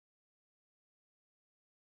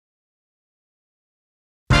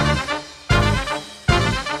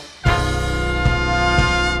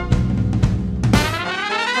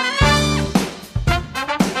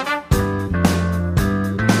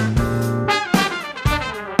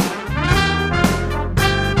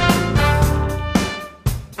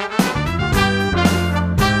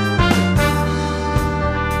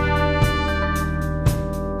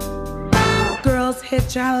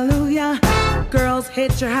hit your hallelujah. Girls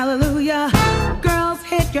hit your hallelujah. Girls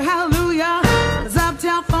hit your hallelujah. 'Cause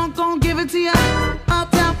Uptown Funk gon' give it to ya.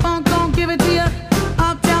 Uptown Funk gon' give it to ya.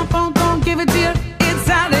 Uptown Funk gon' give it to ya. It's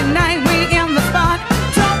Saturday night, we in the spot.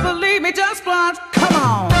 Don't believe me, just watch. Come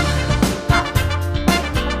on.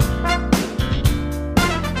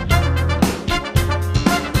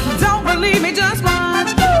 Don't believe me, just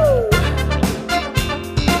watch. Woo!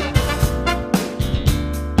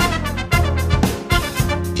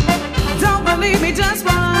 Don't believe me, just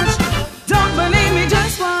watch. Don't believe me,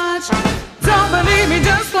 just watch. Don't believe me,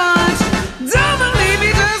 just watch. Don't believe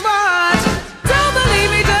me, just watch. Don't believe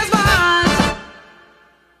me, just watch.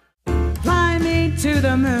 Fly me to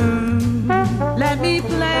the moon. Let me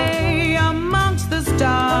play amongst the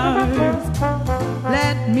stars.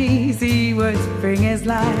 Let me see what spring is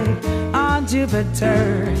like on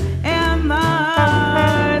Jupiter and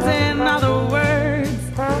Mars. In other words,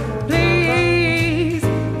 please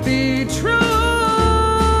be true.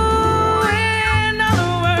 In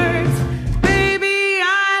other words, baby,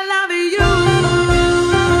 I love you.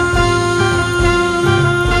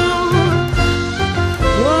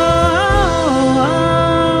 Whoa.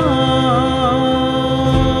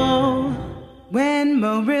 When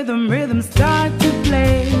my rhythm start to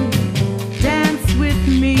play, dance with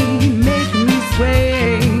me, make me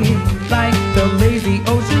sway, like the lazy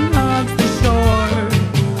ocean hugs the shore.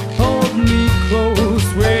 Hold me close,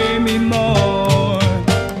 sway me more.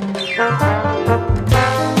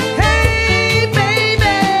 Hey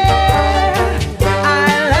baby, I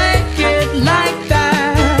like it like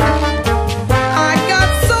that. I got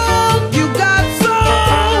soul, you got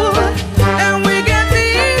soul, and we can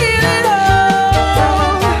feel it all.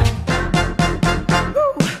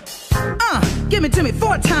 Give it to me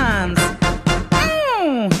 4 times.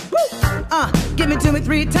 Woo. Give it to me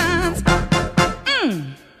 3 times.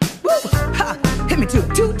 Woo. Ha. Hit me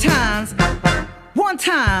 2 times. 1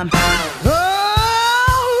 time.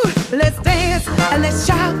 Oh, let's dance and let's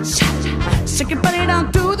shout, shout. Shake your body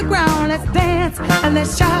down to the ground. Let's dance and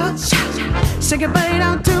let's shout, shout. Shake your body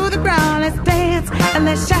down to the ground. Let's dance and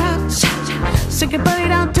let's shout, shout. Shake your body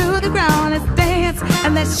down to the ground. Let's dance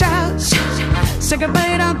and let's shout, shout. Shake your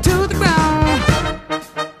body down to the ground.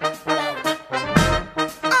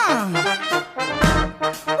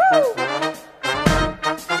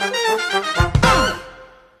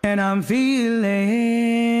 And I'm feeling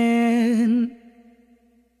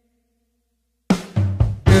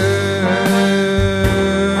good.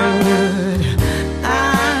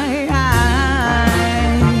 I'm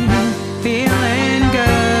feeling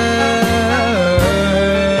good.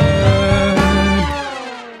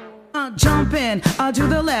 Jumping to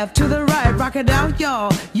the left, to the right, rock it out,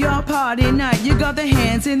 y'all. Your party night, you got the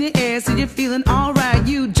hands in the air, so you're feeling alright.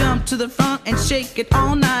 You jump to the front and shake it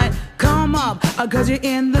all night. Come up, 'cause you're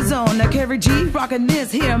in the zone. Now Kerry G rocking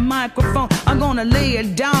this here microphone. I'm gonna lay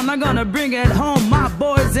it down, I'm gonna bring it home. My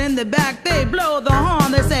boys in the back, they blow the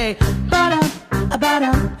horn. They say, ba-dum,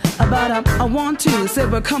 ba-dum, ba-dum. I want to say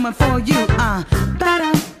we're coming for you.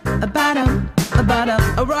 Ba-dum, ba-dum, ba-dum.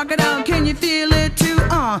 Rock it out, can you feel it too?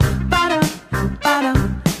 Ba-dum, ba-dum,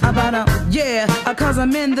 ba-dum. Yeah, 'cause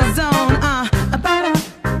I'm in the zone. Ba-dum,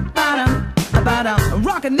 ba-dum, ba-dum.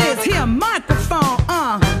 Rocking this here microphone.